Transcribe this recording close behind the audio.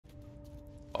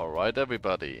Alright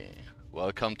everybody,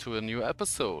 welcome to a new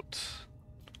episode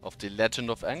of The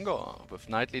Legend of Angor with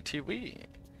Nightly TV.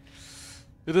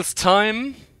 It is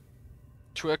time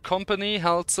to accompany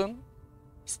Halcyon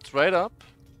straight up,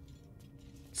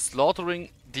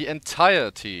 slaughtering the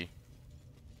entirety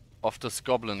of this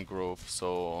goblin grove,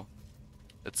 so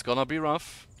it's gonna be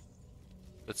rough,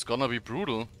 it's gonna be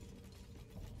brutal,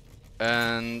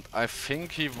 and I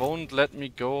think he won't let me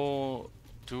go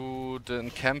do the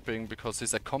encamping because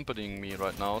he's accompanying me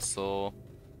right now, so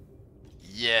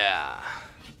yeah,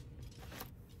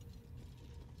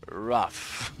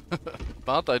 rough.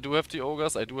 But I do have the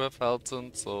ogres, I do have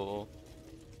Halcyon, so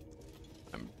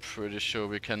I'm pretty sure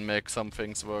we can make some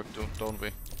things work, don't we?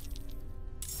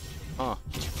 Ah,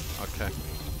 okay.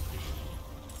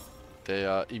 They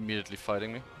are immediately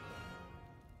fighting me.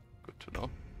 Good to know.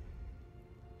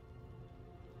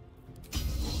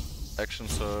 Action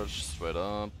surge, straight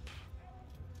up.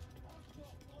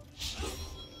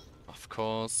 Of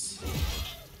course.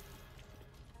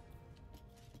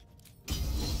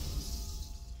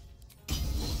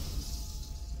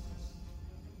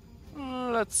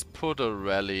 Let's put a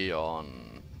rally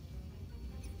on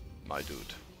my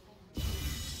dude.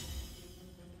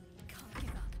 Can't give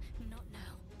up, not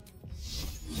now.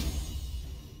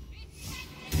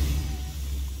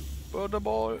 Put the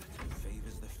ball.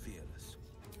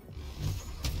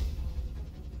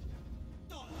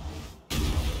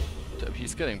 Damn,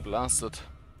 he's getting blasted.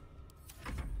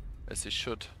 As he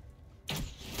should.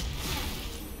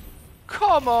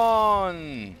 Come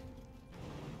on!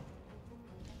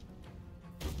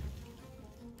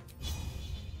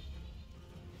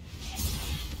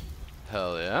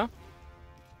 Hell yeah.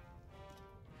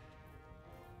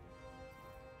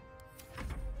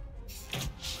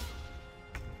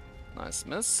 Nice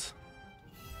miss.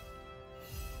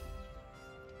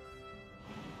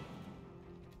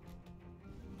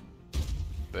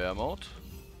 Bear mode.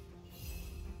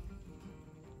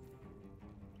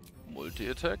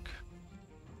 Multi-attack.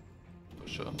 For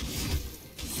sure.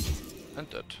 And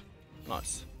dead.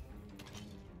 Nice.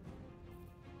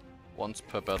 Once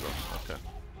per battle. Okay.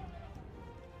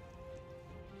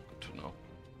 Good to know.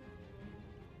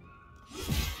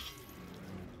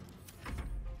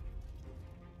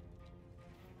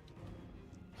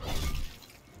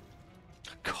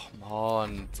 Come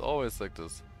on, it's always like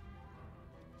this.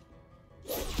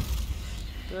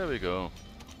 There we go.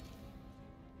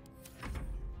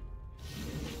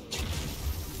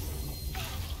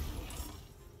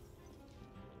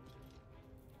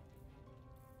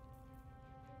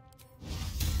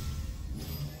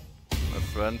 My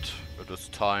friend, it is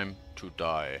time to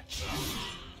die.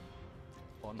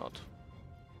 Or not.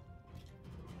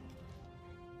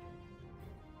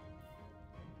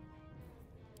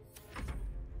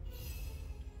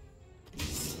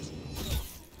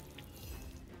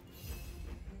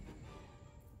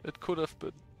 It could have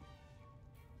been.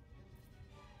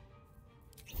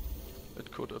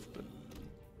 It could have been.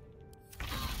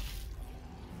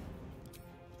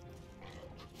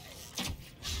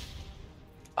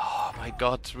 Oh my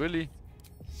god, really?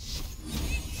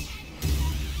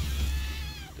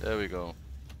 There we go.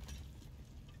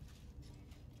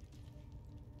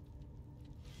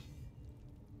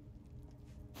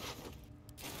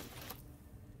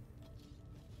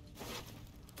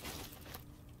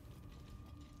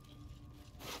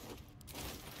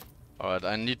 Alright,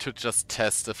 I need to just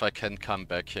test if I can come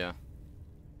back here.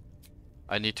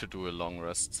 I need to do a long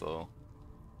rest, so...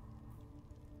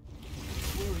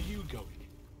 Where are you going?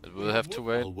 It will have to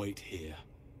wait. I'll wait here.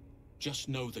 Just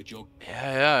know that you're...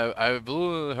 Yeah, I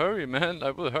will hurry, man. I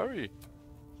will hurry.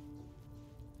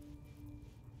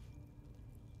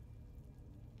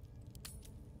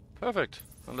 Perfect.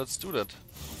 And let's do that.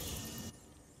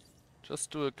 Just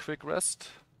do a quick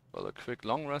rest. Well, a quick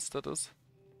long rest, that is.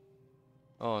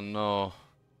 Oh no.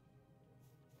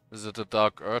 Is it a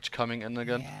dark urge coming in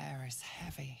again? The air is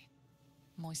heavy.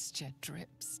 Moisture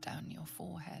drips down your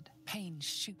forehead. Pain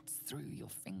shoots through your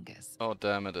fingers. Oh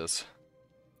damn, it is.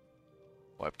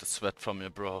 Wipe the sweat from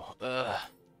your brow. Ugh.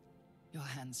 Your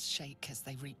hands shake as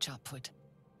they reach upward.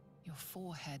 Your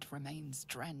forehead remains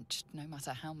drenched no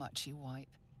matter how much you wipe.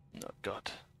 Oh god.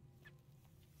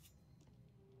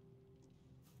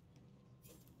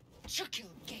 Chukil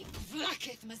gate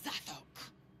vlaketh Mazathok.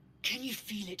 Can you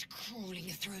feel it crawling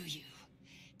through you?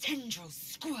 Tendrils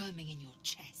squirming in your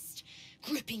chest,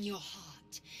 gripping your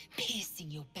heart,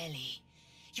 piercing your belly.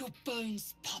 Your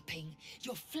bones popping,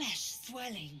 your flesh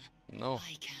swelling. No.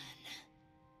 I can.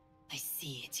 I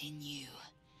see it in you.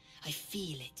 I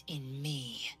feel it in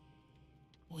me.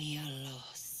 We are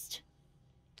lost.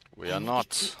 We are I will be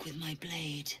not. quick with my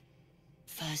blade.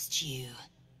 First you,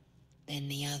 then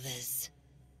the others,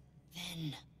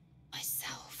 then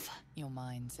myself. Your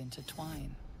minds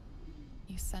intertwine.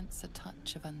 You sense a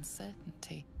touch of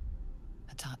uncertainty,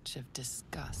 a touch of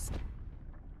disgust.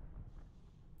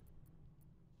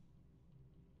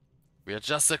 We are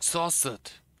just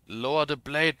exhausted. Lower the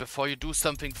blade before you do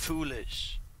something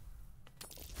foolish.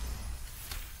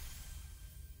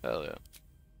 Hell yeah.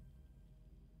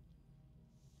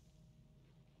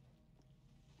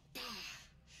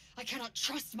 I cannot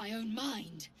trust my own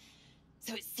mind.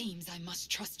 So it seems I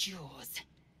must trust yours.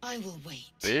 I will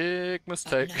wait. Big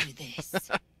mistake. But know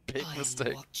this. Big I mistake.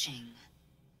 am watching.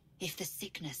 If the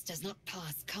sickness does not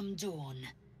pass come dawn,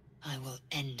 I will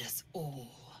end us all.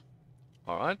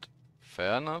 Alright,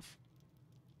 fair enough.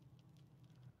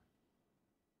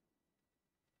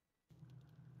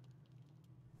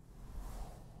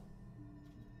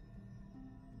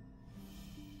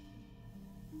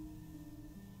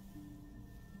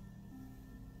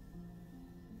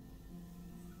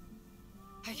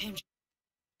 I came.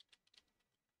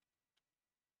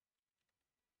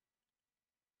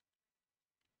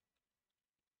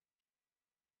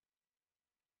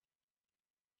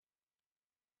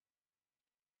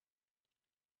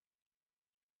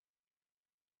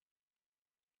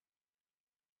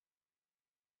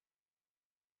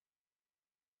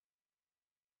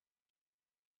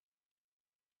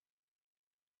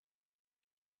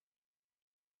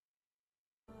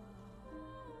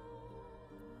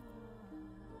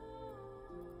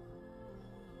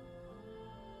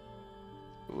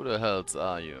 Who the hells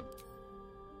are you?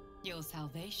 Your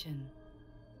salvation.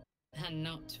 And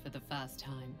not for the first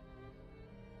time.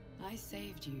 I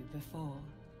saved you before.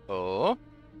 Oh?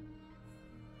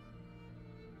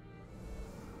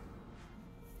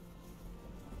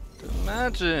 The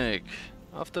magic!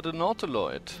 After the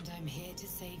Nautiloid. And I'm here to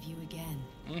save you again.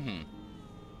 Mm-hmm.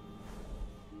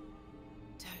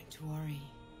 Don't worry.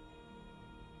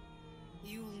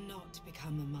 You will not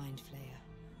become a mind flayer.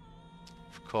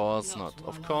 Of course not.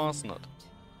 Of while course I'm not. around.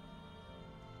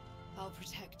 I'll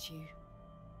protect you.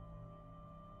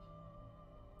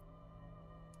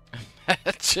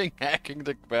 Matching hacking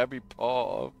the grabby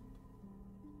paw off.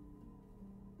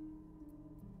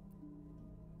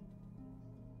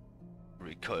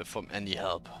 Recoil from any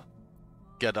help.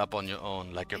 Get up on your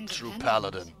own like a true Independent.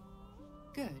 paladin.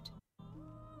 Good.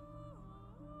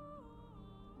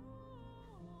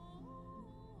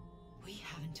 We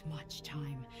haven't much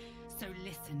time, so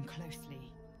listen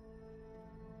closely.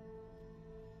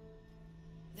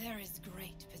 There is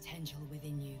great potential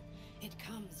within you. It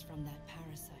comes from that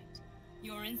parasite.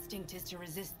 Your instinct is to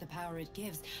resist the power it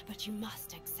gives, but you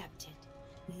must accept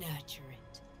it, nurture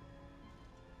it.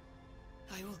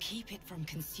 I will keep it from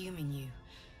consuming you,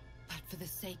 but for the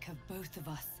sake of both of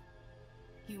us,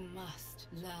 you must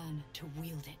learn to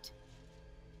wield it.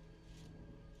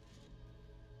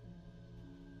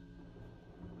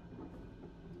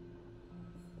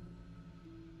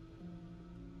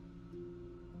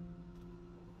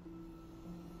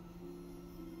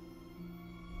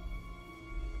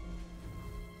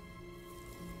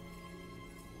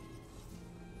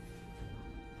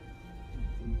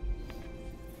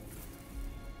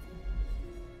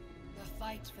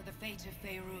 Fight for the fate of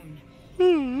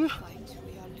Faerun. Fight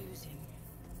we are losing.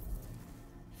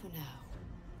 For now.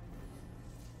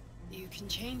 You can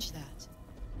change that,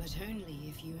 but only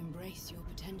if you embrace your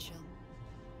potential.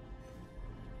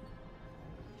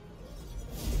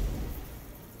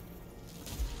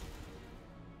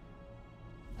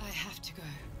 I have to go.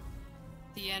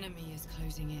 The enemy is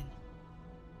closing in.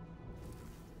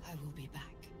 I will be back.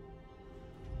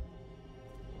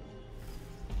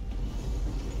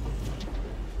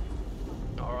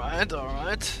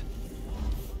 Alright.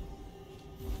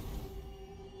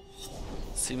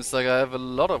 Seems like I have a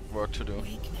lot of work to do.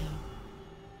 Wake now.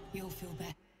 You'll feel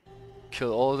better.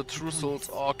 Kill all the true souls.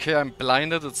 Okay, I'm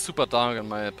blinded. It's super dark in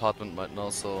my apartment right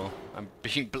now, so I'm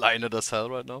being blinded as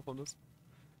hell right now from this.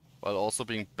 While also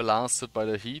being blasted by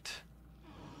the heat.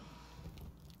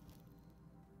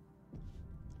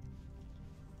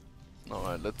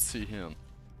 Alright, let's see here.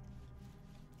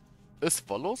 Is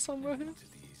Follow somewhere here?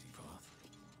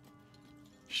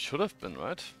 Should have been,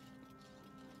 right?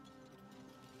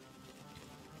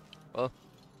 Well.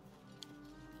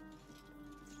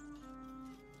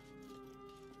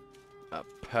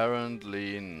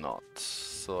 Apparently not.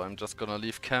 So I'm just gonna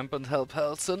leave camp and help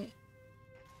Halsin.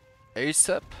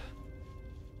 ASAP.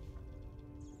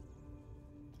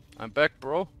 I'm back,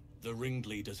 bro. The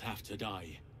ringleaders have to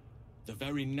die. The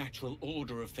very natural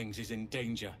order of things is in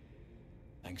danger.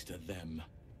 Thanks to them.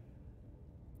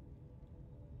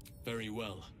 Very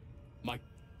well. My...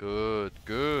 Good,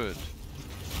 good.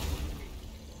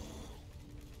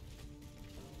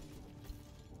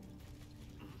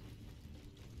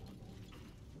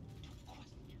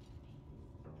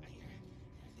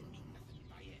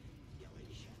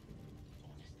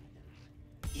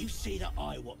 see that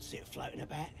eye what's it floating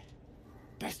about?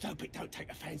 Best hope it don't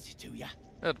take a fancy to ya.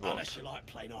 It won't. Unless you like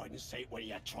playing hide and seek when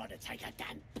you try to take a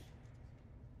damp.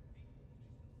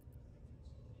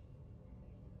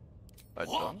 I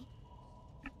What? don't.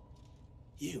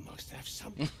 You must have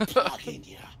some plug in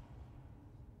ya.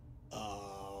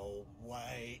 Oh,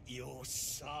 wait, you're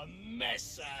some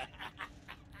messer.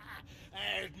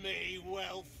 Had me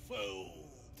well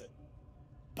fooled.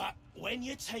 But when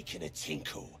you're taking a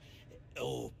tinkle,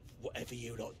 or whatever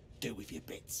you lot do with your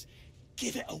bits,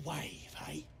 give it a wave,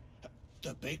 eh?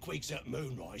 The bigwigs at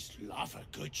Moonrise love a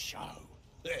good show.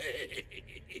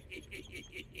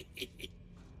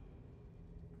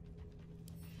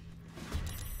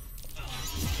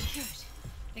 Good.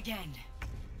 Again.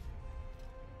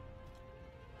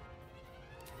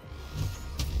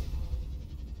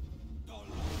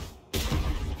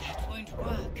 That won't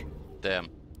work. Damn,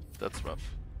 that's rough.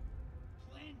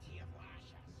 Plenty of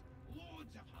lashers,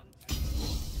 loads of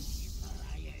hunters,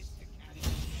 pariahs to carry the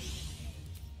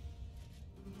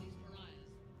These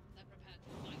pariahs, they're prepared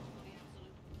to fight for the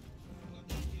absolute.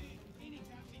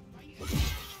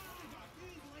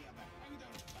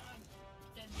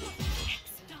 Then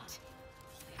excellent.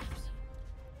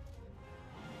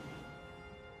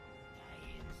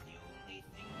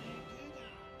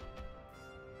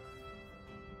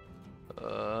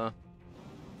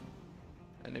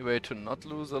 Any way to not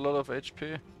lose a lot of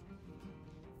HP?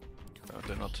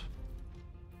 Apparently not.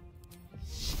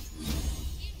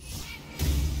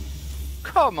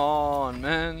 Come on,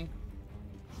 man!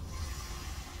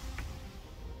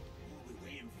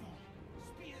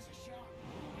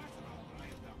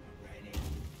 Already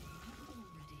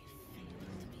failed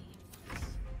me once.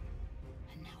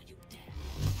 And now you dare.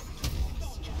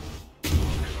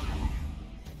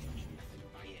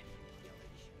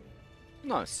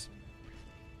 Nice.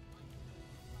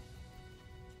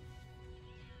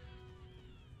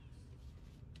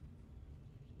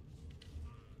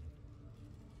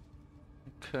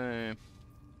 Okay.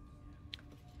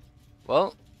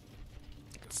 Well,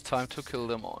 it's time to kill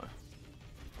them all.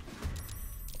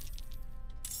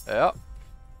 Yeah.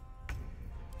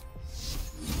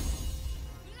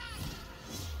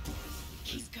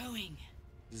 Keep going.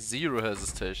 Zero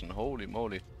hesitation, holy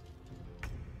moly.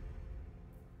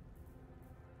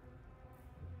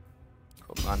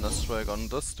 Commander strike on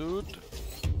this dude.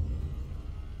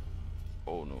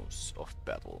 Bonus of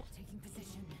battle. Taking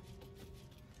position.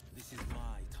 This is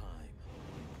my time.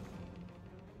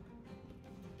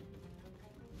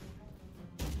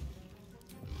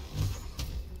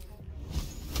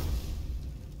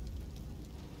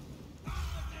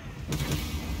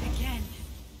 Again.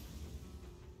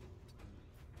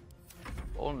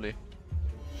 Only.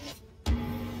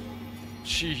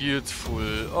 She healed full,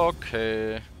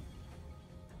 okay.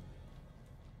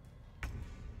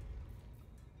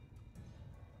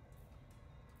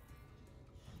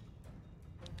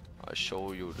 I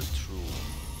show you the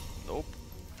truth. Nope.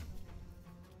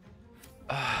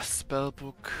 Ah,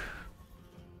 spellbook.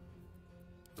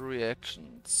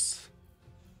 Reactions.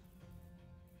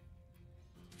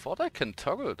 Thought I can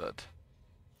toggle that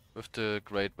with the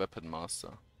Great Weapon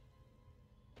Master.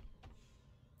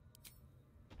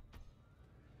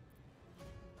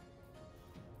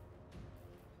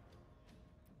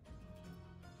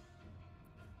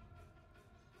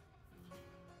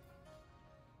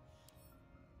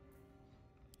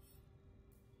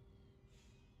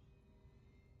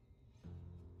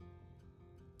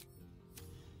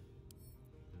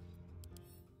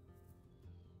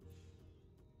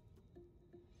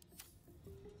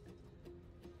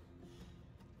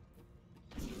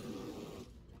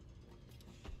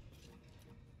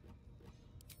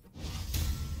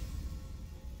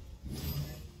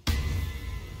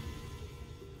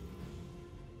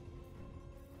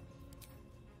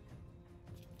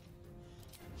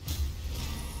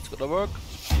 It's gonna work.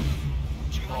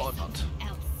 Try Or not. something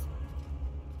else.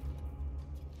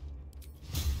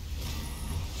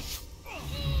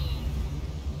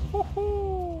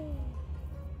 Woohoo!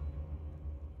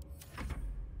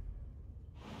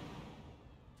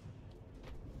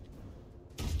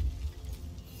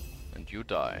 And you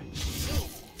die.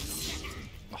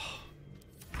 Oh.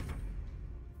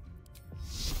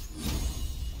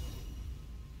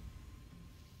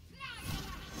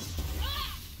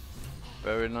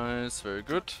 Very nice, very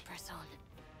good. Press on.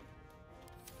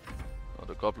 Now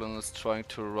the goblin is trying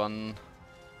to run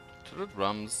to the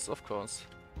drums, of course.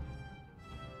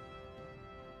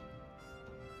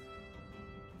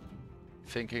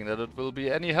 Thinking that it will be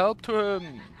any help to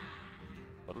him,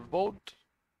 but it won't.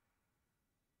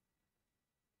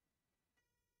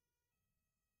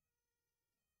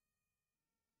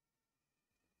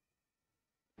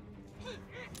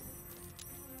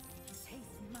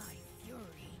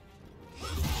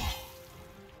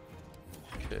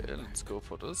 Okay, let's go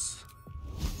for this.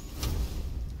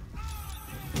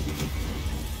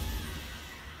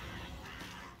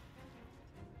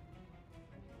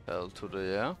 Hell to the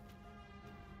air.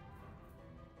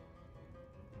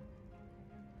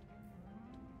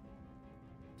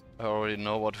 I already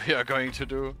know what we are going to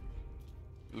do.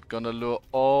 We're gonna lure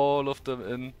all of them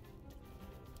in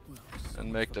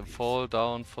and make them fall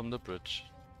down from the bridge.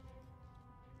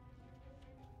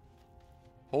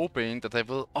 Hoping that they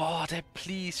will... Oh, they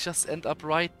please just end up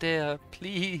right there.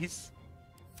 Please.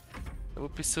 That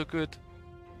would be so good.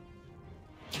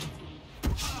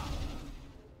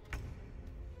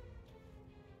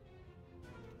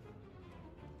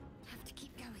 Have to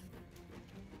keep going.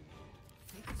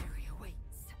 Victory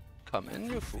awaits. Come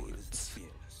in, you fools.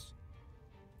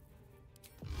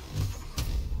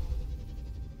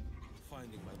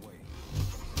 Finding my way.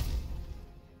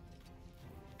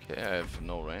 Okay, I have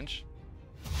no range.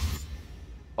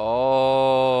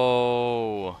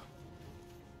 Oh.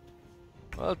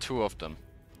 Well, two of them.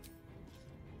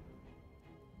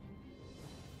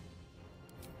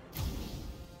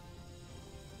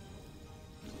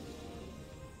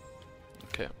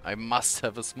 Okay, I must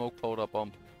have a smoke powder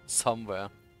bomb somewhere.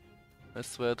 I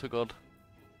swear to God.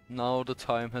 Now the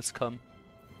time has come.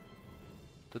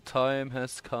 The time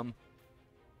has come.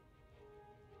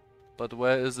 But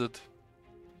where is it?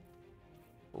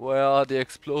 Where are the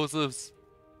explosives?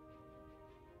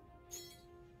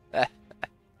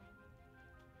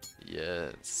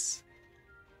 Yes.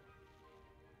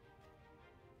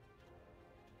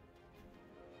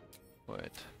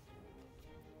 Wait.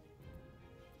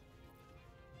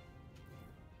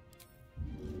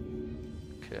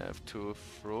 Okay, I have to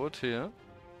throw it here.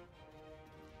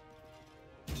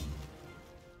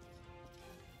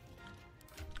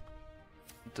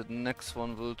 The next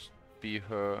one will be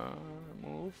her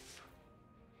move.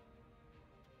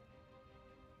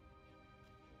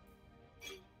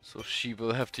 So she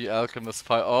will have the alchemist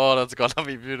fire. Oh, that's gonna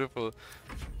be beautiful.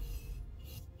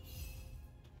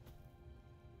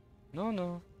 No,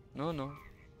 no, no, no.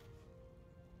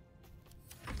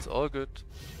 It's all good.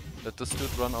 Let this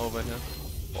dude run over here.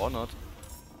 Or not.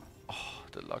 Oh,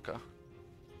 the lucker.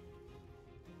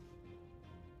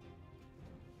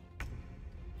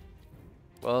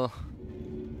 Well,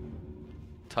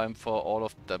 time for all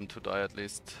of them to die at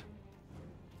least.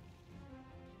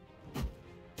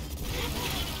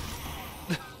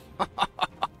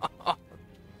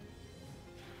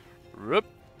 Rip.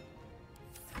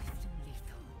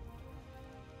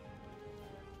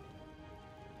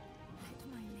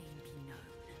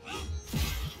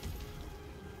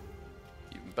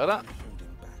 Even better.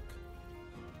 Holding back.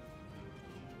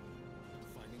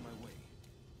 Finding my way.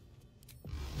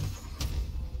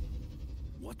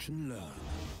 Watch and learn.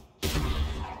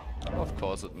 Of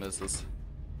course it misses.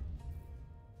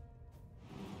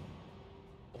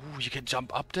 Oh, you can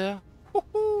jump up there?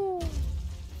 Woohoo!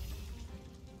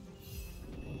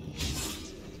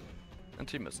 And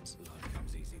he misses.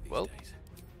 Well.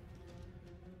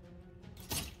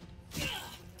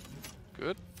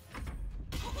 Good.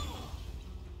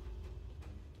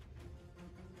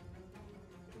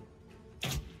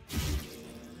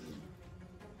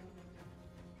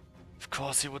 Of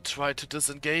course he would try to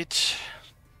disengage.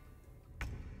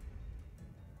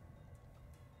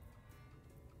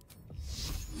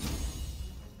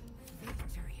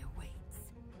 Victory awaits.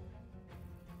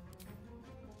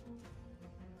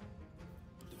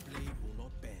 The blade will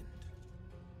not bend.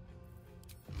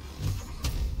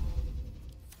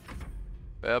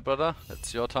 Bear brother,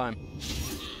 it's your time.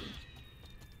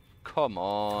 Come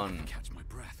on. Catch my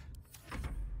breath.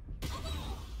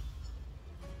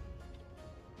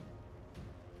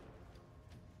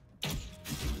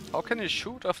 How can he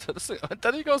shoot after this? And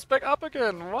then he goes back up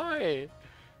again. Why?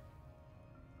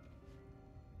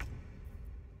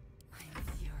 I am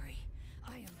fury.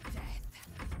 I am death.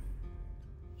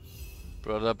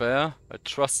 Brother Bear, I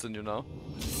trust in you now.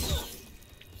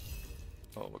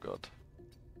 Oh my god.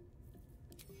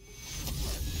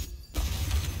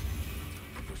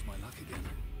 Push my luck again.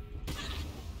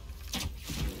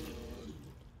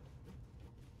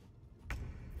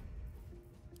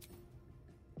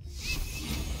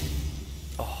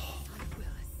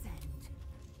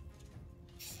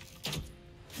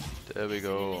 There we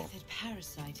go. There's a method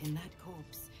parasite in that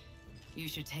corpse. You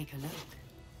should take a look.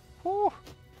 Whew.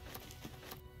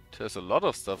 There's a lot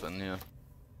of stuff in here.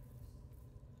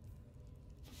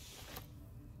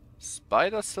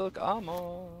 Spider silk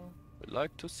armor. We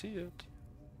like to see it.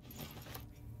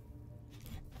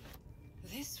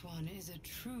 This one is a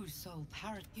true soul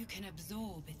parrot. You can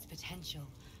absorb its potential.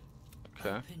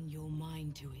 Okay. Open your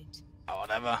mind to it. Oh,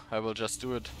 whatever. I will just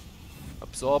do it.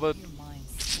 Absorb it. Your mind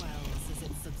swells as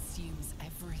it subsumes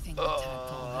everything the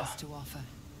tadpole has to offer.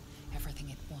 Everything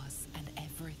it was and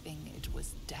everything it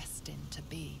was destined to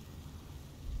be.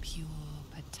 Pure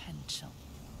potential.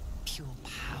 Pure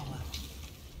power.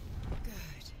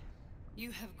 Good.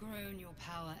 You have grown your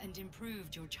power and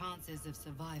improved your chances of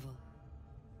survival.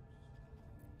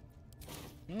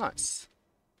 Nice.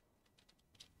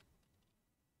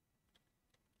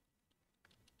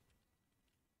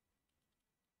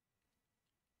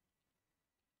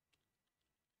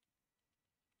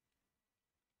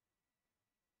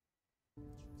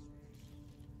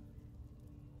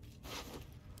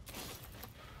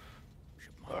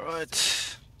 All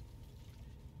right.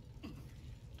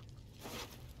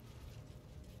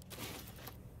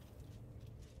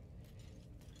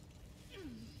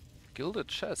 Gilded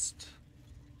chest.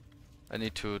 I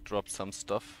need to drop some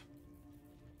stuff.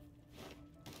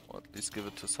 Or at least give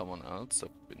it to someone else, that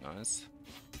would be nice.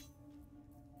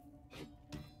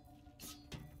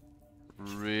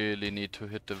 Really need to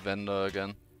hit the vendor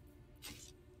again.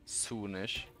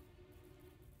 Soonish.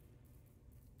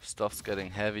 Stuff's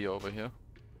getting heavy over here.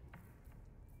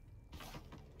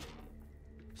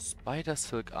 Spider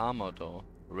silk armor though.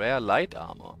 Rare light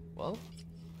armor. Well,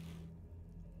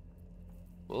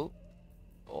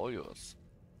 all yours.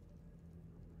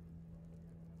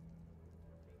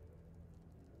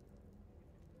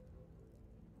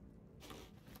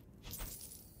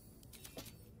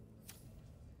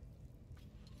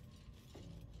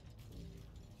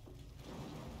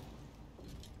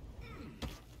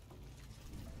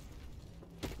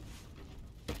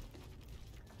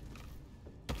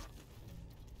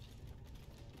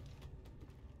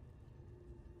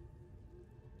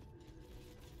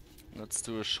 Let's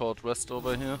do a short rest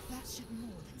over here. That should more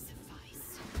than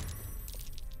suffice.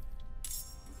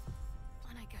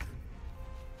 On I go.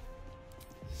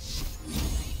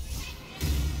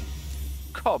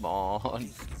 Come on.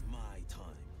 This is my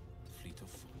time. Fleet of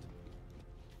foot.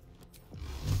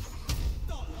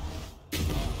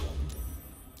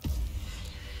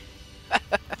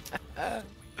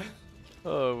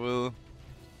 Oh, well.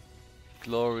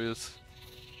 Glorious.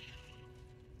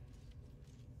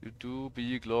 You do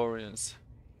be glorious.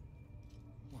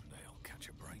 One day I'll catch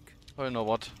a break. Oh, you know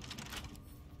what?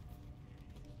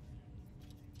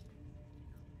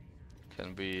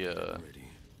 Can we Ready.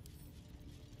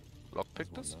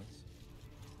 lockpick this?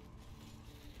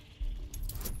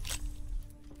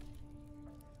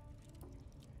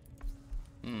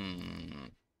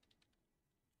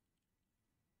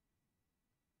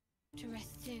 To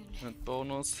rest soon. And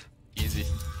bonus. Easy.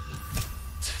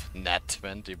 Nat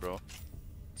 20, bro.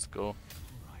 Let's go.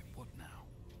 Right, what now?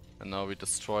 And now we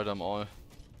destroy them all.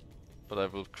 But I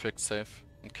will quick save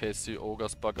in case the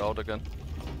ogres bug out again.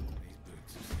 These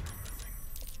boots have seen everything.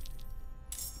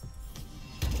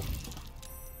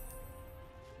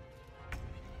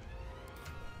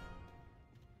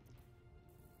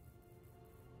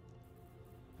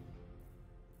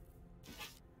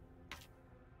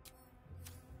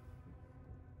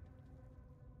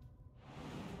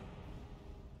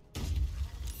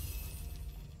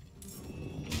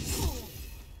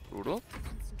 Brutal.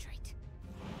 Concentrate.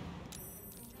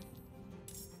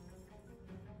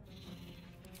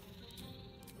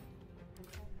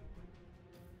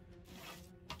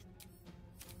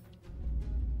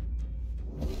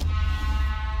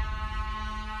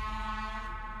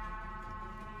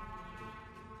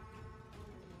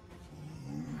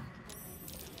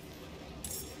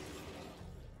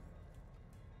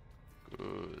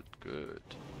 Good, good.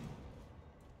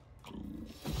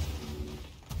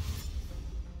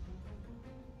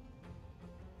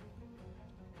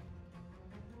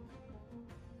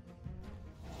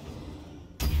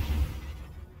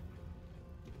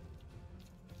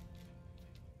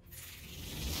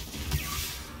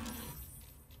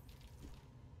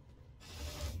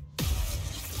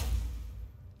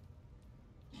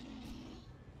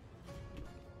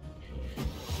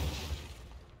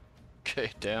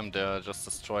 Okay, damn, they're just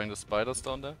destroying the spiders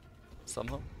down there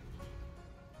somehow.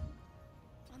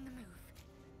 On the move.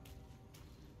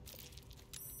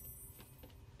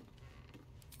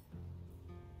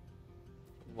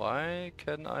 Why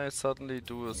can I suddenly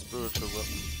do a spiritual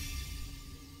weapon?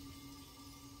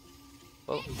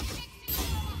 Well,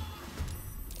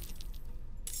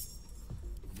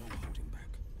 No holding back.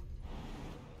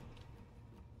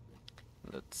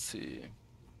 let's see.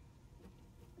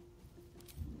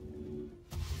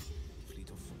 Fleet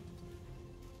of foot.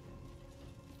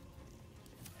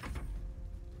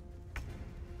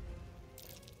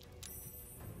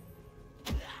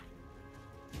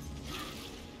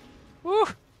 Woo!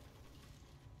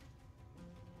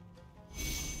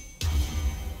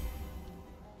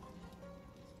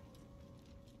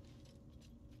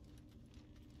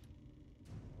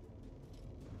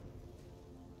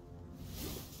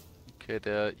 Okay,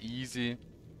 they're easy.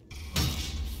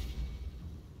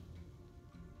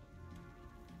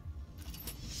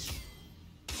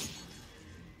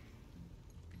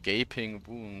 Gaping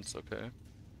wounds, okay.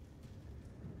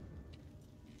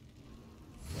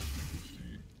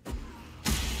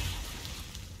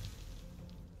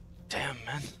 Damn,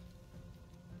 man.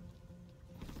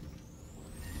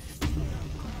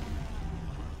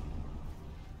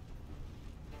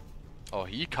 Oh,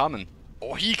 he coming.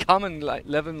 Oh, he coming like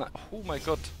level 9. Oh my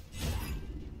god.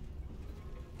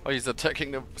 Oh, he's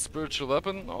attacking the spiritual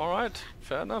weapon. Alright,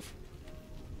 fair enough.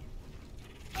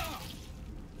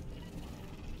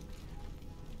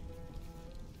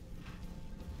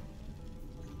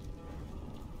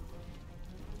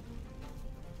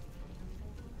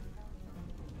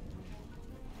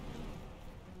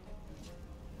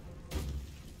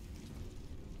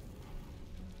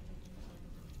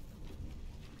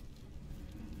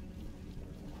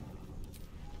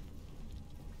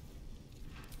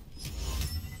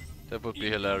 That would be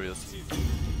hilarious.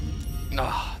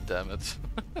 Ah, damn it.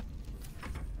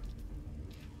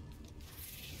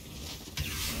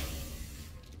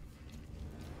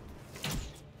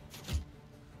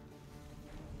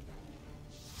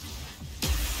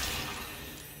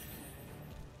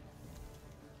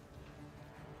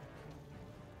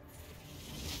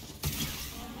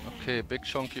 Okay, big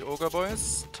chunky ogre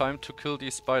boys. Time to kill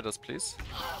these spiders, please.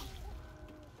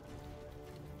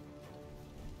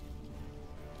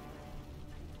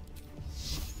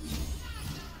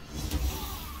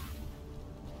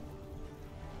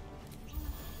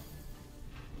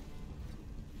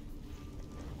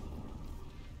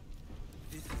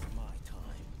 This is my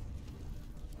time.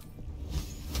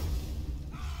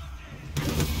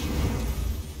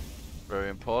 Very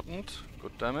important.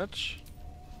 Good damage.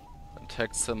 And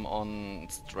tax him on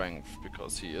strength,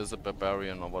 because he is a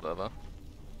barbarian or whatever.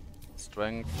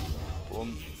 Strength.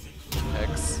 Boom.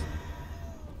 Hex.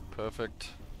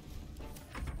 Perfect.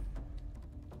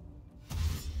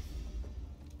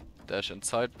 Dash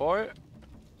inside, boy.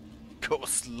 Go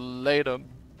slay them.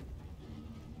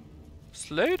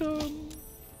 Slay them.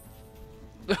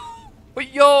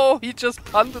 Yo, he just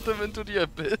punted him into the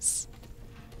abyss.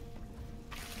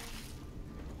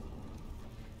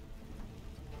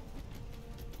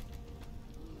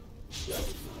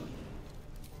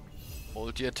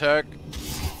 Hold the attack.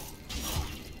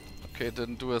 Okay, it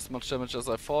didn't do as much damage as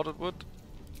I thought it would.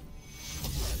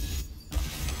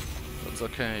 That's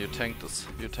okay, you tanked this.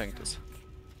 You tanked this.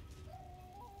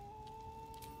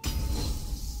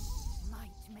 Might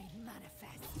made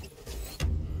manifest.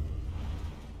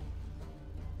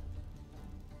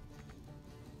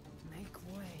 Make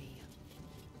way.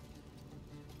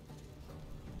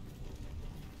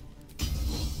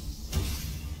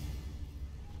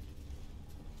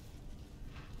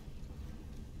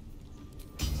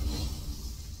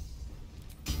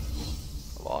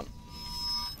 Come on.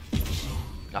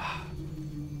 Ah.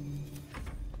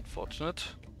 Unfortunate.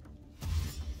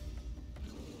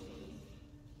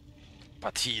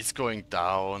 But he's going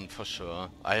down for sure.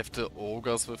 I have the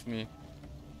ogres with me.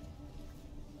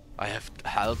 I have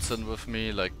Halton with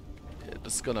me. Like,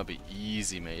 this is gonna be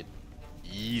easy, mate.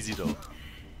 Easy though.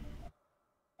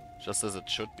 Just as it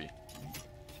should be.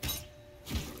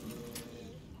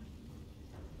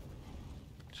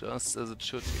 Just as it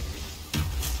should be.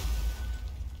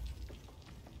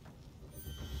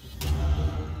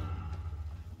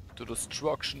 To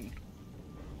destruction.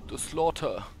 To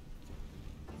slaughter.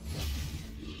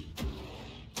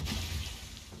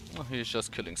 Oh, he's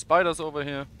just killing spiders over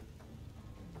here.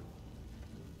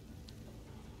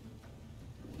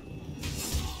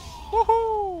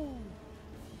 Woohoo!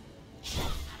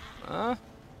 Huh?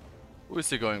 Who is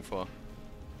he going for?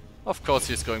 Of course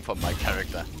he's going for my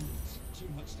character. Too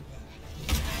much to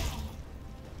bear.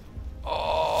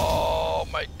 Oh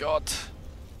my god.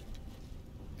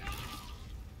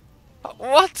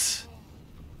 What?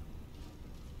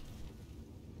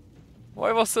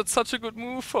 Why was that such a good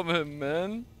move from him,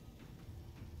 man?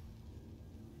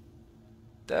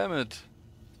 Damn it.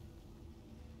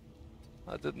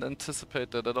 I didn't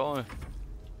anticipate that at all.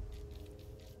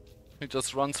 He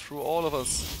just runs through all of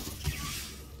us.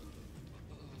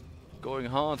 Going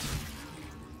hard.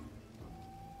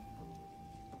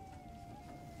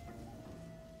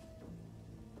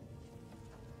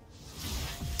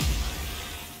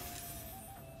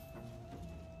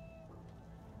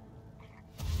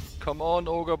 Come on,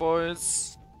 ogre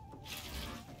boys.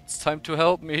 It's time to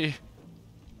help me.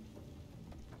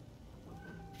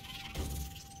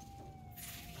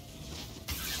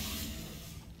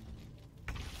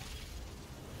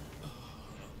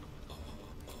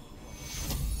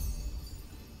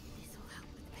 This'll help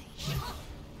with pain.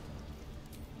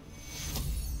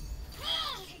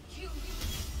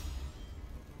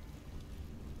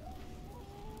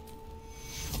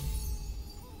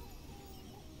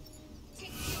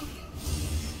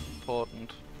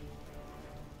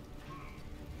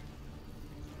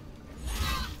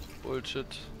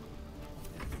 Bullshit.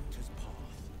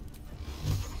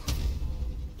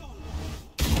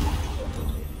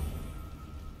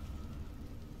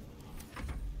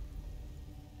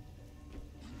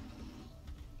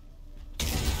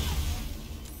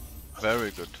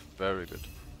 Very good, very good.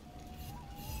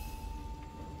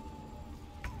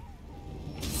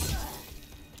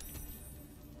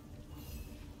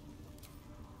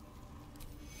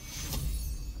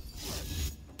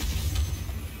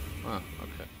 Ah,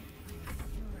 okay.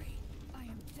 I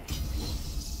am dead.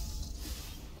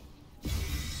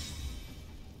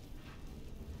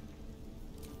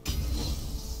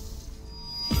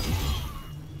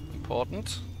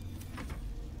 Important.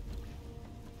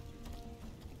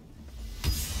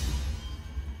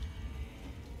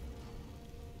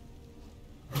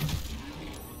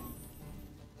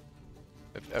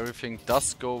 If everything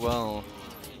does go well,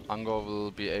 Angor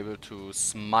will be able to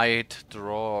smite,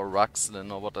 draw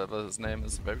Ruxlin or whatever his name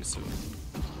is very soon.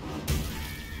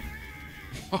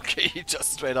 Okay, he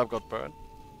just straight up got burned.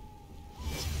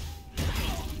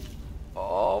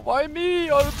 Oh, why me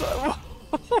all the time?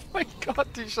 Oh my god,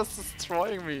 he's just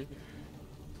destroying me.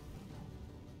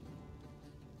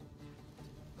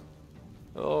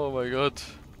 Oh my god.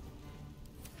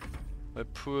 My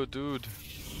poor dude.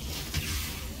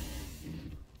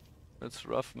 That's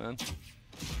rough, man.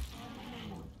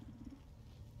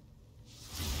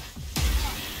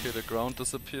 Okay, the ground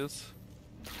disappears.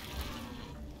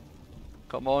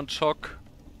 Come on, Chock.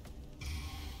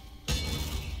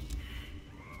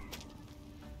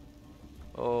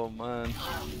 Oh man.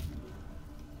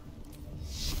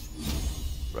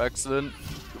 Ruxlin,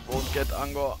 you won't get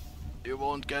Angor. You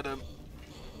won't get him.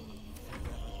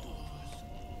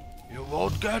 You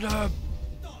won't get him!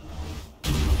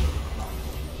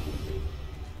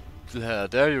 Yeah,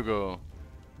 there you go.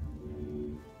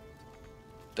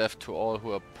 Death to all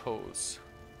who oppose.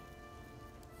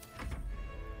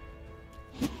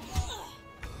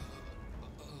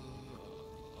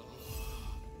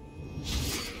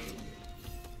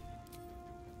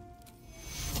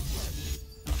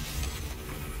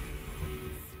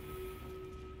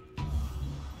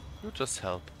 You just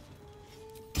help.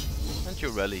 And you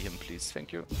rally him, please.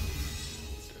 Thank you.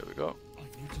 There we go. I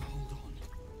need to hold on.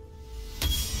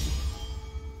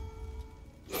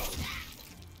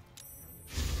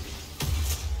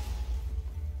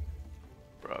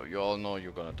 Bro, you all know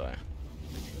you're gonna die.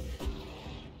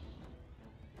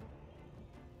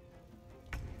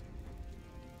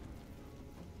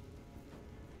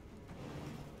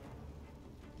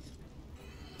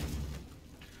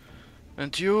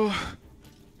 And you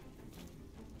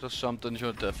just jumped into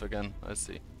your death again, I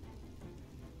see.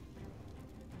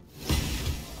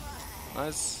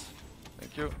 Nice.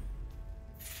 Thank you.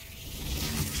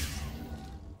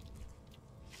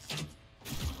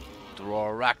 Draw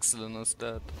Ruxlin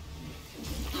instead.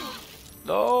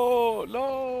 No,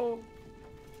 no.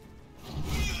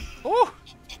 Oh!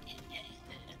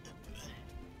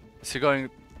 Is he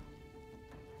going?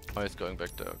 Oh, he's going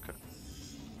back there. Okay.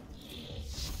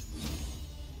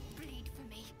 Bleed for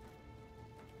me.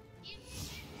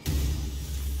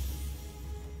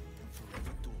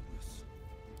 Forever dauntless.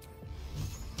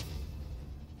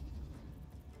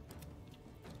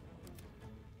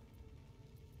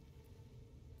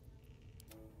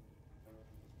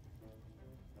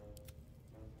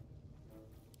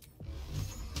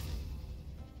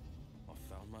 I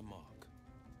found my mark.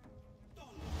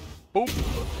 Boom.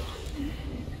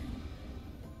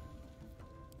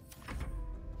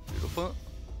 Beautiful.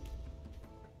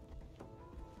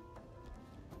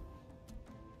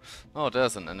 Oh,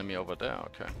 there's an enemy over there.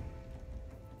 Okay.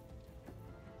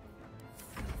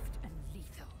 Swift and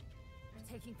lethal.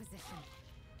 Taking position.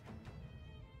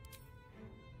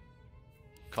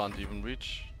 Can't even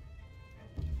reach.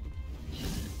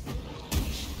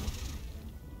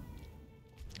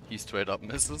 He straight up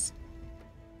misses.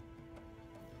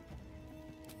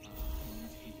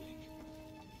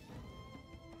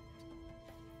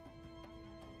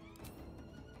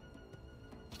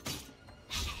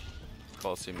 Of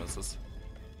course he misses.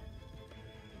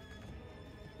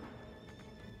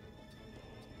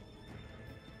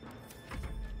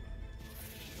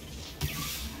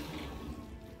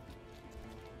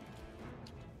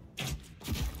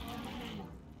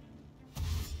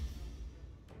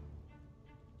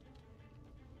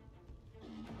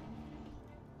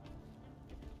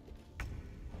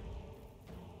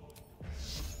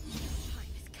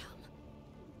 Time has come.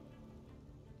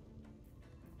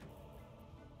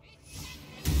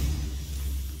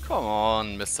 Come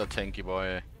on, Mr. Tanky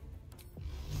Boy.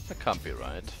 That can't be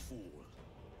right. Fool.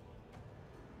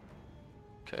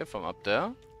 Okay, from up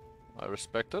there. I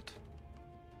respect it.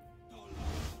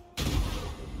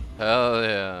 Hell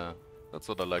yeah. That's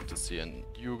what I like to see. And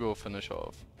you go finish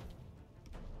off.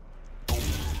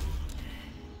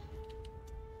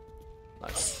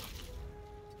 Nice.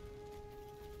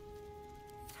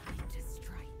 Time to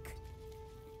strike.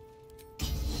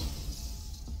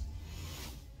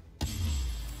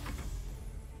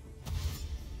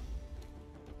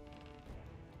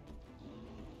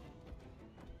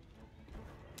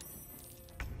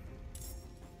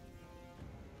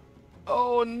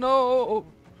 Oh no!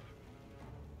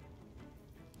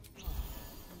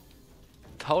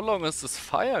 How long is this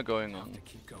fire going on? To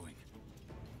keep going.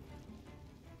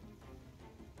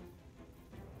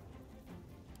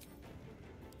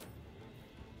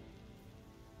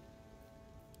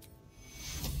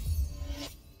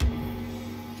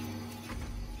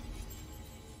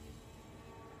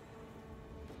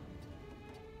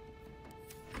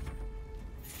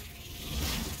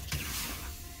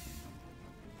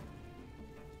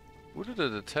 Who did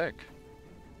it attack?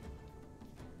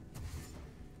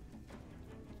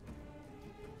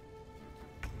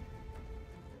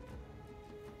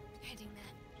 Heading there.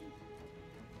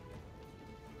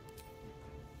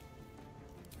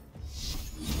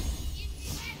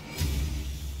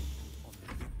 On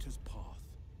the victor's path.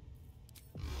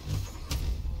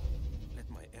 Let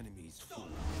my enemies fall.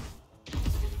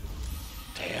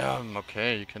 Damn,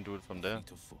 okay, you can do it from there.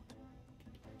 Fleet of foot.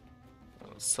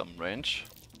 Some range.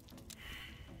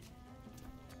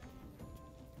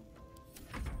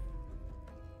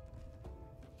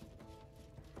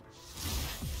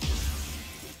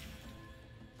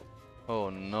 Oh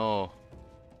no.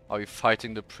 Are we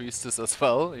fighting the priestess as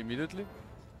well immediately?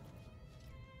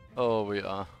 Oh, we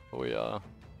are. We are.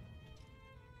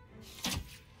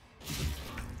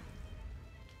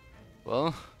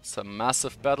 Well, it's a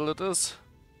massive battle it is.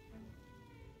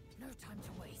 No time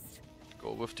to waste.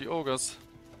 Go with the ogres.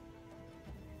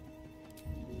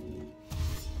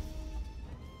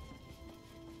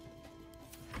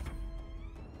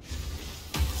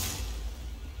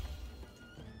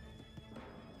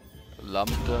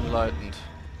 Lumped and enlightened.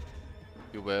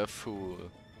 You were a fool.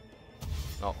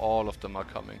 Now all of them are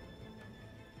coming.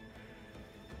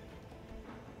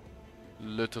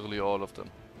 Literally all of them.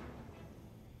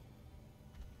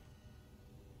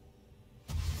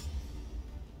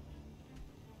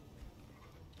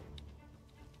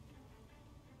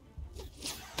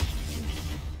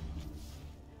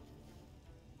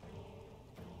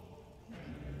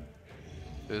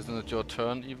 Isn't it your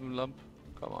turn, even lump?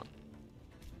 Come on.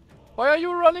 Why are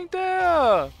you running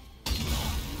there?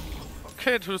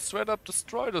 Okay, to straight up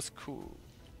destroy this cool.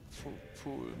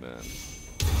 Fool, man.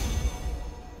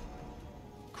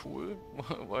 Cool?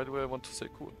 Why do I want to say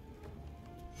cool?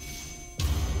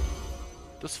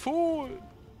 This fool!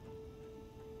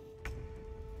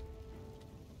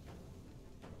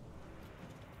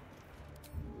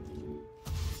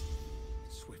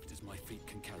 Swift as my feet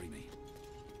can carry me.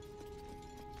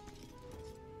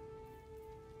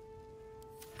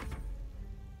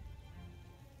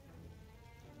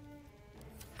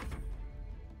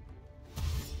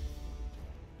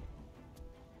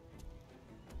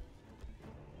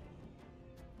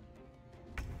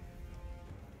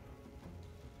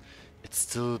 It's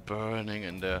still burning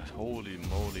in there. Holy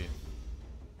moly.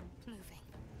 Moving.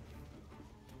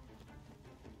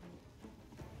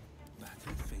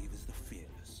 Battle favors the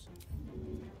fearless.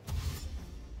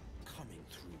 Coming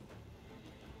through.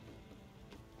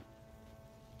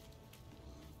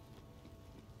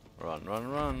 Run, run,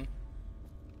 run.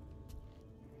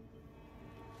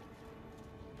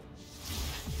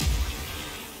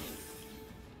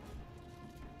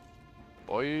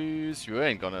 Boys, you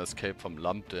ain't gonna escape from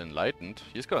Lump the Enlightened.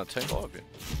 He's gonna take all of you.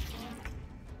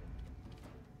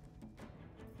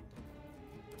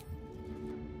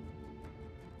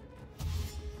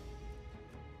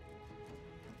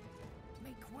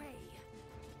 Make way.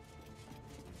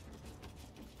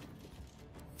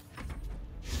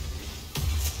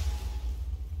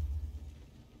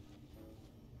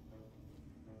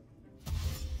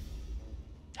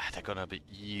 Ah, they're gonna be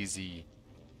easy.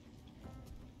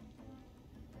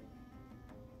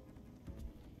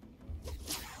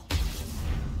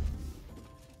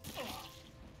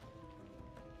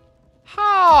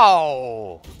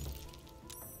 How?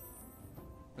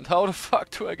 And how the fuck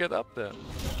do I get up there?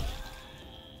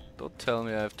 Don't tell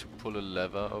me I have to pull a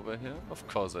lever over here. Of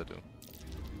course I do.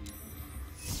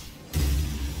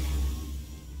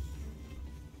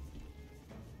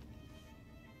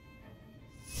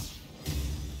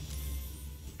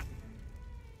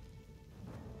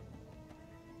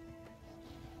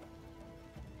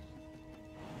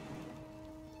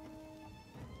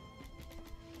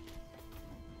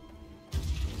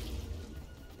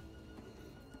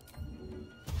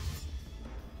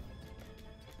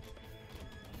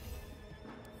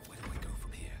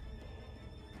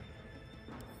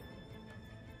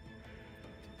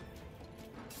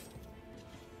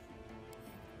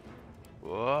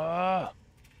 Whoa.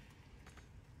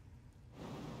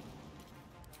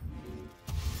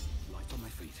 Light on my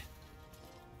feet.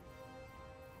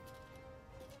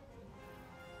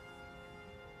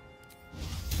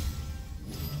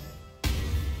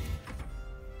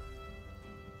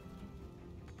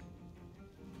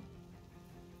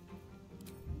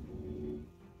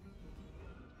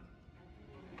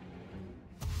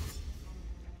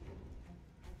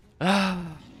 Ah,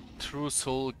 true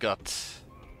soul gut.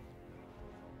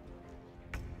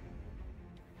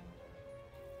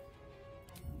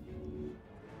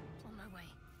 On my way.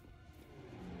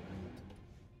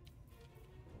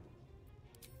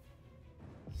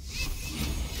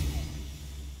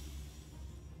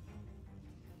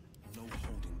 No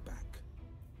holding back.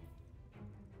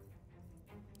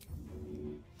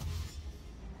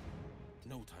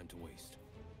 No time to waste.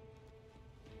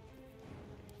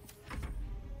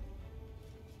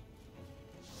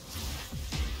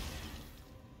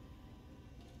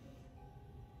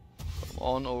 Come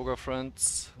on, ogre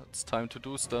friends. It's time to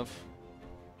do stuff.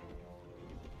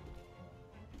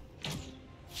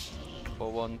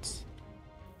 For once.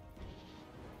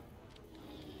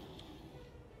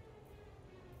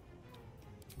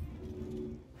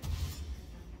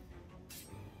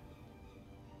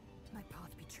 My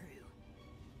path be true.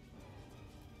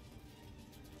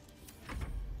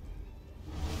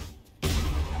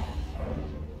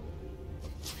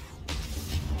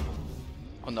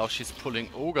 Oh, now she's pulling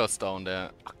ogres down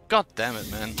there. Oh, God damn it,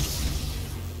 man.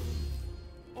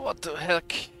 What the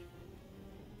heck?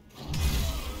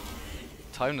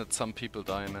 Time that some people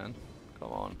die, man.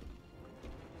 Come on.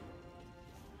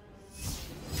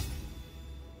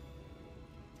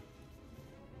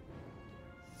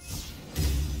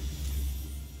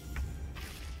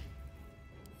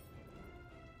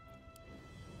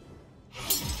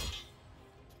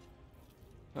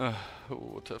 Who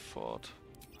would have thought?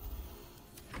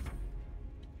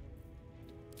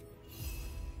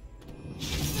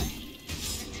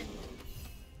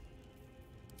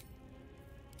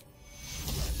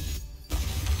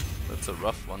 That's a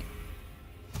rough one.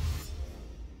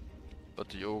 But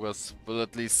the ogres will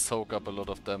at least soak up a lot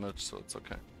of damage, so it's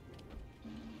okay.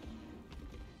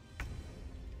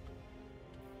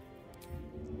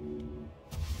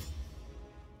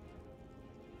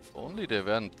 If only they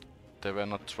were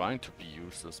not trying to be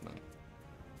useless, man.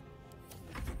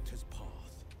 On the victor's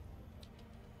path.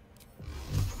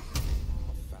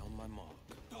 I've found my mark.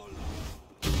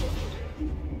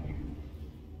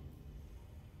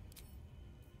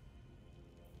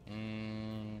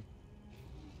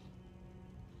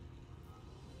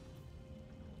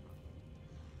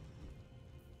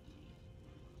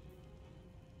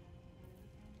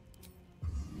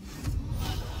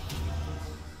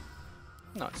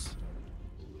 Nice.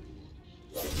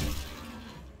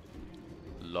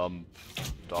 Lump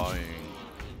dying.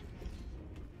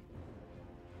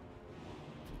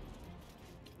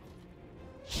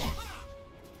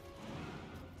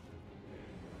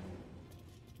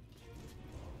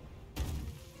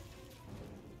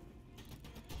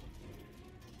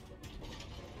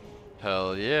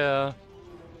 Hell yeah.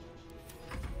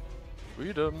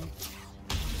 Freedom.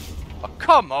 Oh,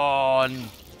 come on.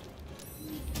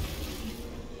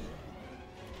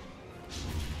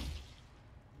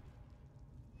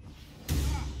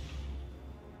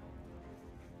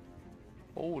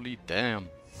 Holy damn.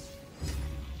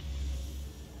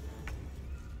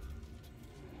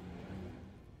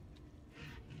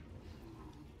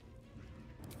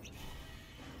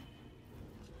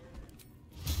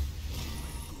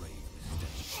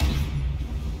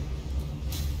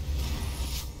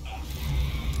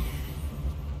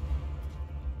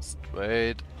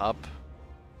 Straight up.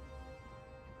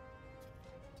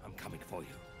 I'm coming for you.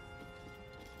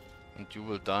 And you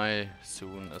will die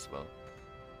soon as well.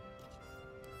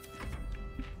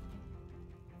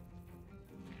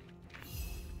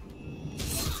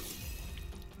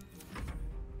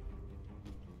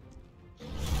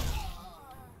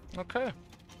 Okay.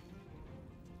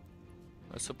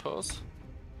 I suppose.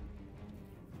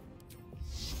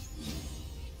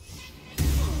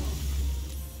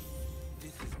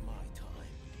 This is my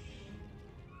time.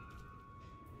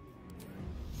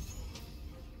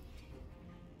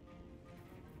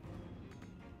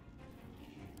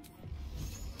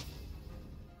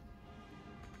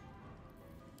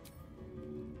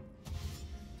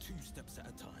 Two steps at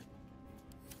a time.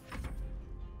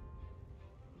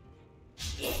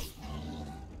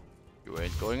 You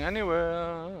ain't going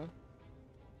anywhere.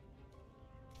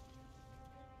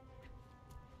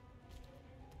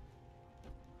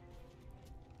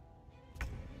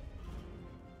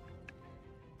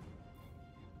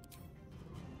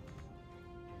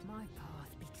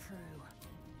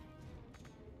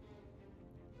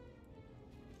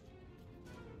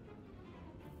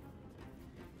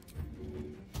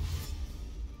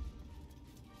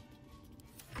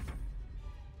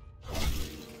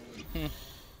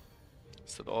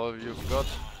 Is that all you've got?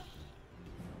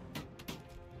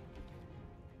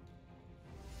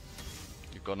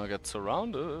 You're gonna get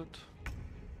surrounded.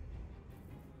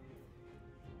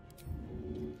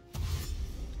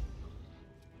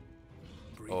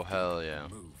 Oh hell yeah.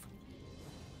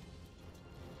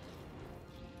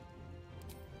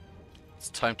 It's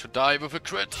time to die with a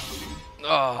crit.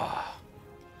 Ah.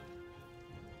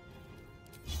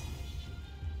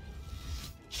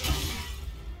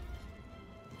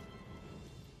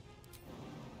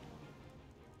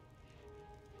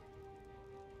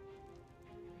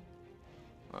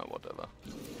 Whatever.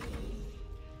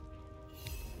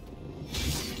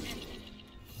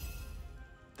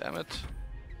 Damn it.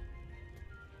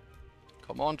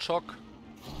 Come on, Chock.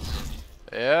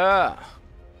 Yeah.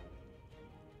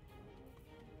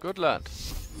 Good lad.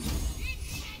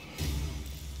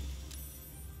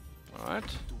 Alright.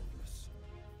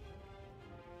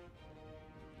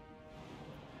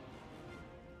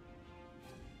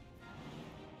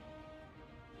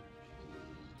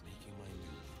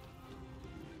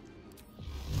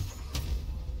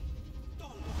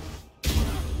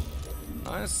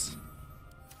 Nice.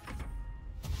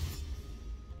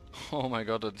 Oh my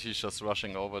god, and he's just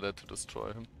rushing over there to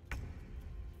destroy him.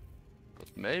 But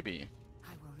maybe.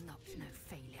 I will not know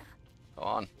failure. Come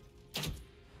on.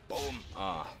 Boom.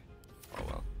 Ah. Oh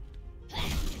well.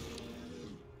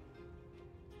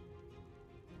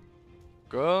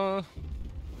 Girl.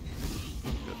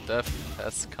 Your death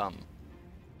has come.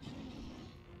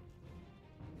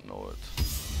 Know it.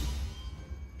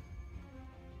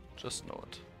 Just know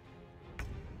it.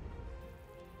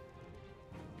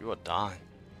 You are done.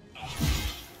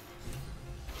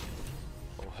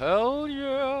 Oh hell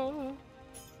yeah!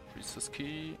 Priestess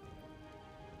key.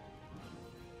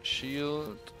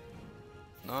 Shield.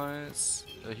 Nice.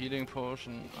 A healing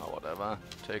potion. Oh, whatever.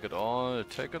 Take it all.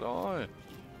 Take it all.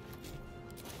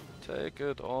 Take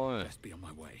it all. Best be on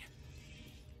my way.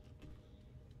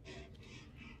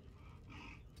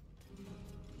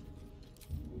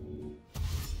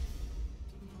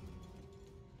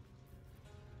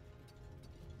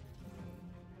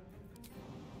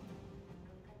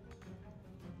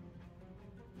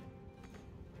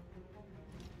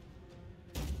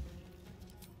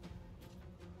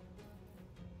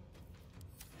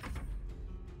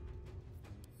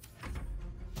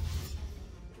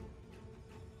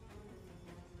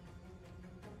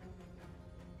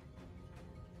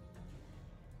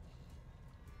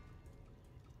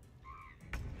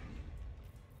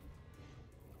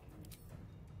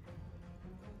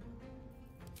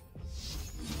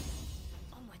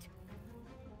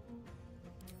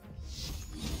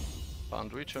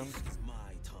 Can't reach him. My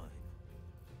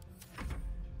time.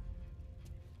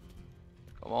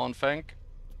 Come on, Fank.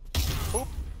 Oop.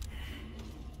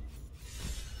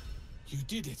 You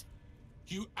did it.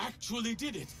 You actually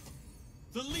did it.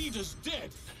 The leader's dead.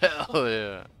 Hell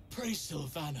yeah. Praise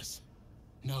Sylvanus.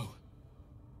 No,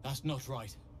 that's not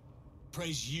right.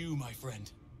 Praise you, my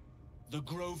friend. The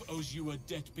Grove owes you a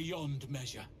debt beyond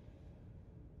measure.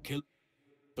 Kill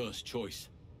first choice.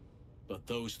 But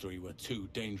those three were too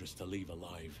dangerous to leave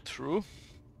alive. True.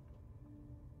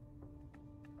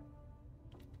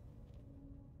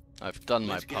 I've done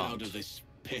Let's my get part. out of this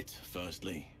pit,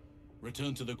 firstly.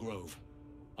 Return to the Grove.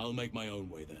 I'll make my own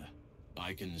way there.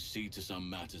 I can see to some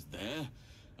matters there,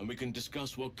 and we can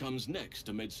discuss what comes next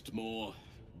amidst more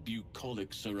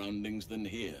bucolic surroundings than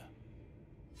here.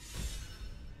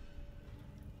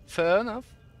 Fair enough.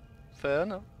 Fair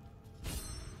enough.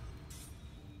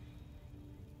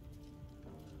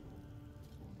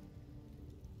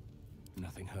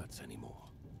 Nothing hurts anymore.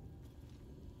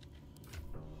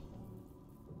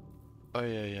 Oh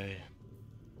yeah.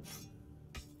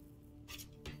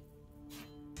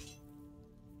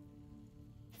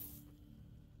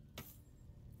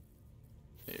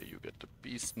 Here you get the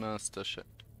Beastmaster chain.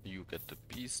 You get the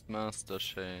Beastmaster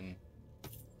chain.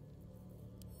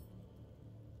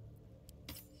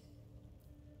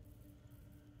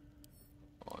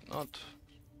 Or not.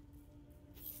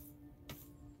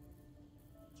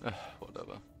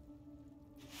 Whatever.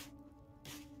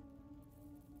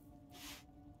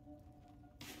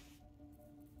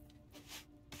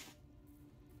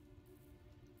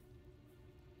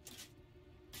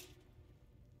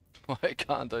 Why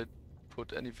can't I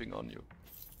put anything on you?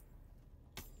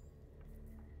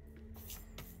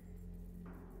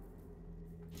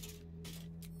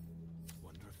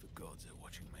 Wonder if the gods are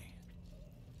watching me.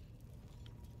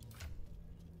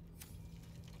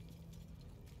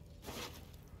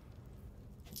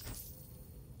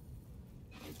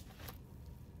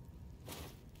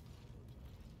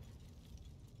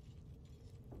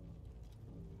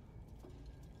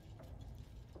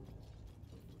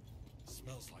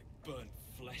 Smells like burnt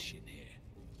flesh in here.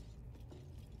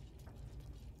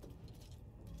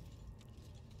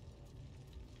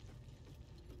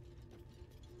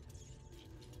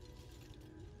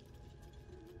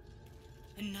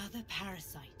 Another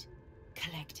parasite.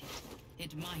 Collect it.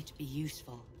 It might be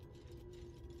useful.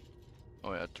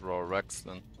 Oh yeah, draw Rex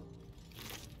then.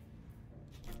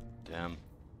 Damn.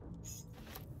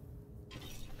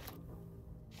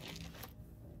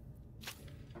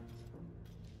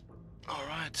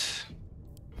 Alright.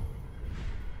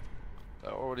 I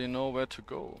already know where to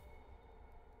go.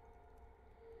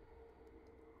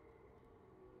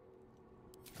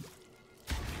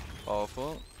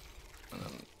 Powerful. And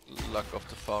then luck of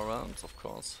the far realms, of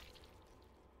course.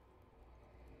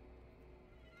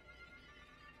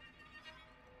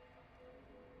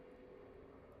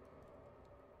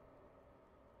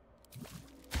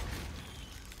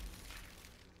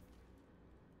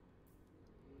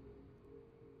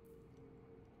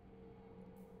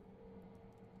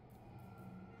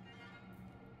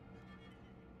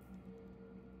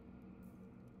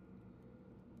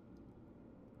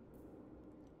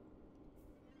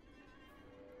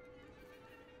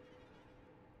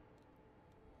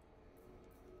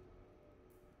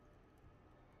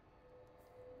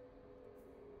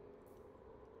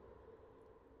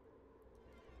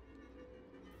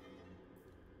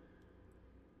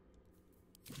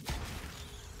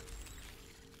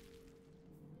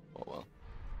 Oh well.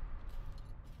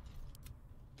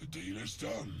 The deal is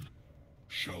done.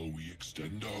 Shall we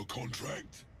extend our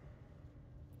contract?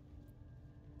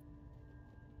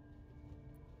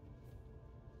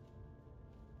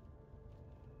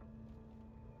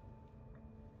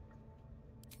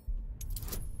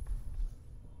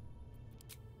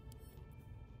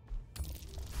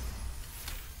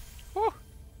 Whew.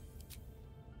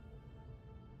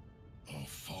 A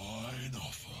fine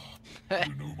offer.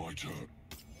 You know my term.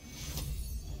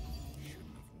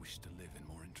 Shouldn't have wished to live in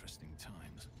more interesting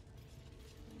times.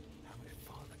 How much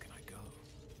farther can I go?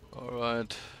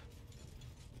 Alright.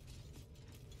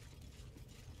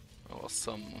 That was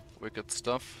some wicked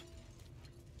stuff.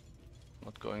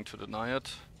 Not going to deny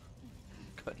it.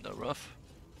 Kinda rough.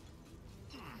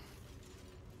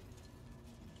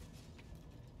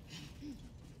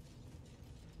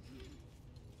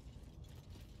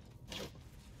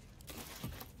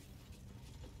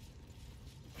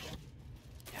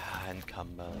 Yeah,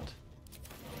 encumbered.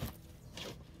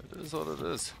 It is what it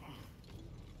is.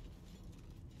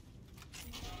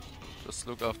 Just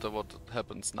look after what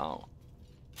happens now.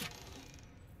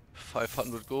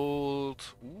 500 gold.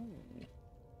 Ooh.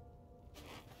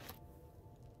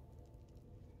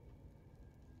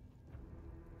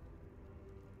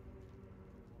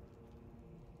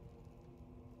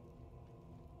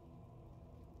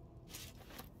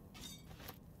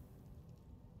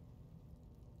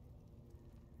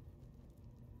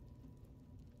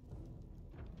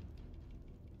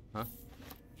 Huh?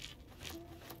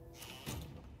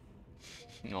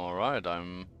 All right,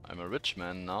 I'm a rich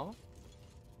man now.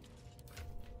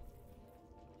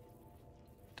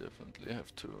 Definitely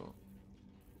have to.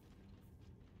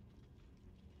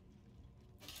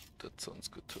 That sounds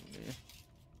good to me.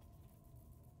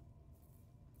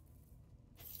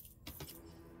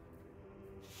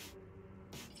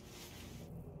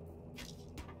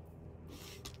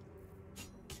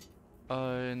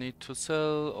 I need to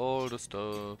sell all the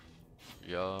stuff.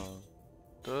 Yeah,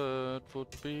 that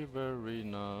would be very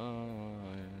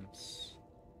nice.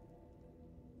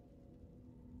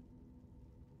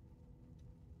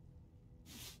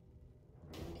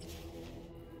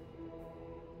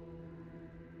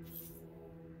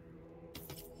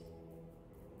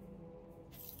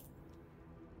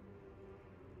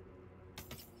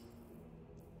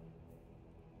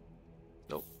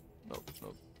 Nope, nope,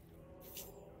 nope.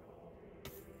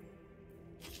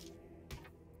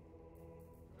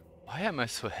 Why am I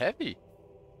so heavy?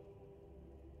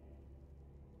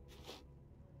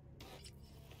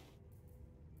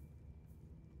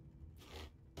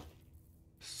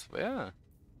 Swear.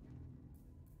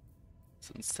 It's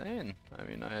insane. I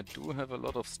mean, I do have a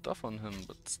lot of stuff on him,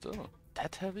 but still.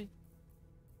 That heavy?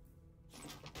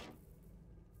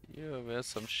 Here, where's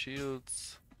some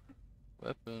shields,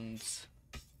 weapons.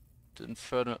 The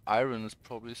infernal iron is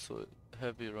probably so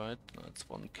heavy, right? No, it's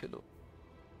 1 kilo.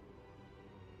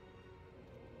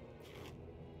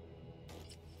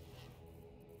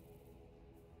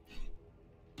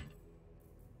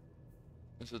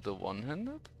 Is it a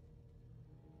one-handed?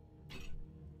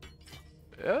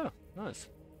 Yeah, nice.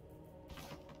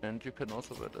 And you can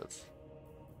also wear this.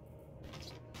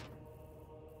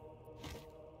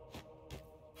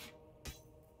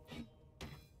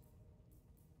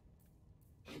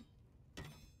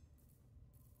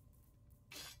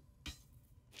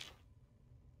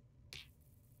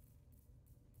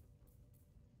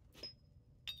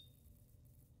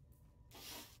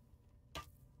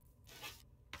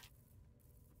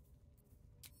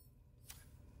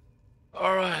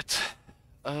 Alright.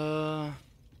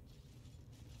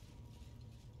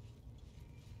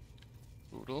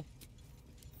 Brutal.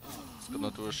 Just gonna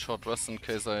do a short rest in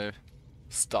case I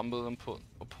stumble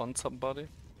upon somebody.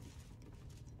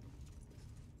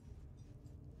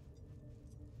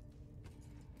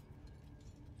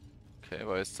 Okay,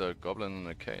 why is there a goblin in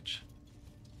a cage?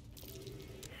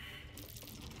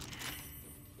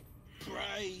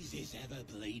 Praise his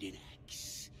ever-bleeding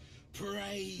axe.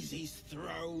 Praise his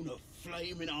throne of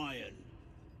flaming iron.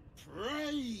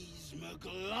 Praise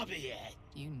Maglubiet.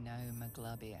 You know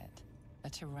Maglubiet, a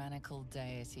tyrannical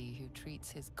deity who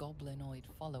treats his goblinoid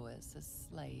followers as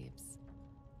slaves.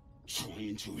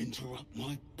 Trying to interrupt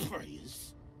my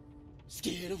prayers?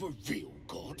 Scared of a real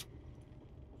god?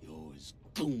 You're as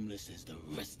goomless as the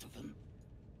rest of them.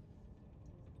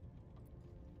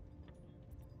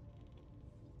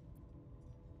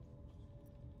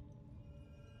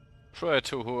 Pray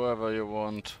to whoever you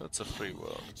want, it's a free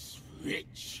world. That's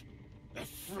rich. A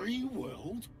free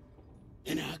world?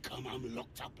 And how come I'm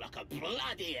locked up like a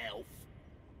bloody elf?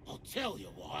 I'll tell you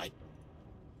why.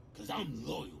 'Cause I'm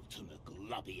loyal to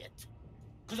Maglubiet.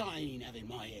 'Cause I ain't having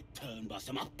my head turned by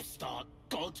some upstart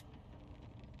god.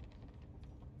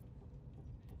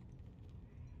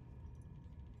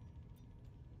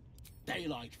 They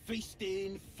like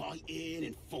feasting, fighting,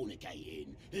 and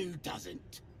fornicating. Who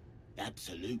doesn't?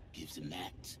 Absolute gives them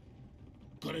that.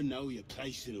 Gotta know your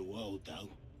place in the world, though.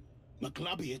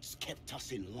 Maglubiet's kept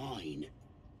us in line.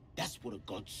 That's what a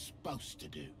god's supposed to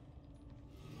do.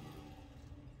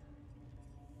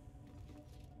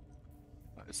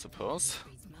 I suppose.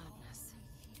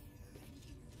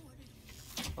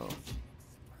 Oh.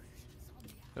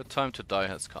 Your time to die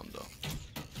has come, though.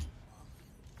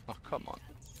 Oh, come on.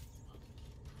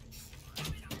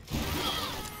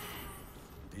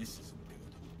 This isn't good.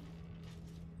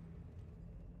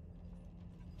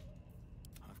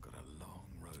 I've got a long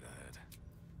road ahead.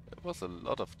 It was a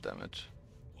lot of damage.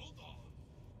 Hold on.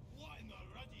 What in the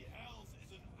ruddy hells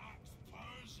is an axe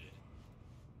Persian?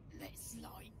 Let's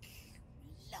like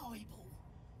libel,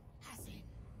 has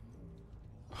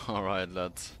it? Alright,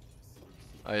 lads.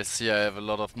 I see I have a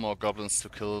lot of more goblins to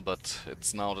kill, but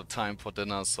it's now the time for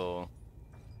dinner, so...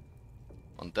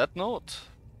 On that note,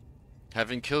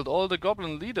 having killed all the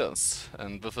goblin leaders,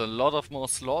 and with a lot of more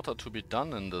slaughter to be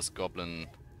done in this goblin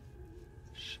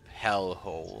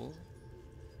hellhole,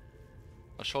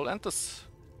 I shall end this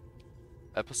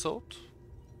episode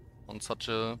on such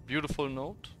a beautiful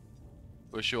note.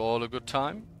 Wish you all a good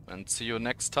time, and see you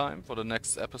next time for the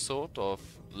next episode of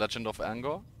Legend of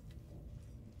Angor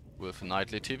with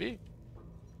Nightly TV.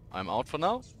 I'm out for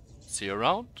now. See you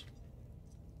around.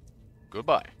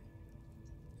 Goodbye.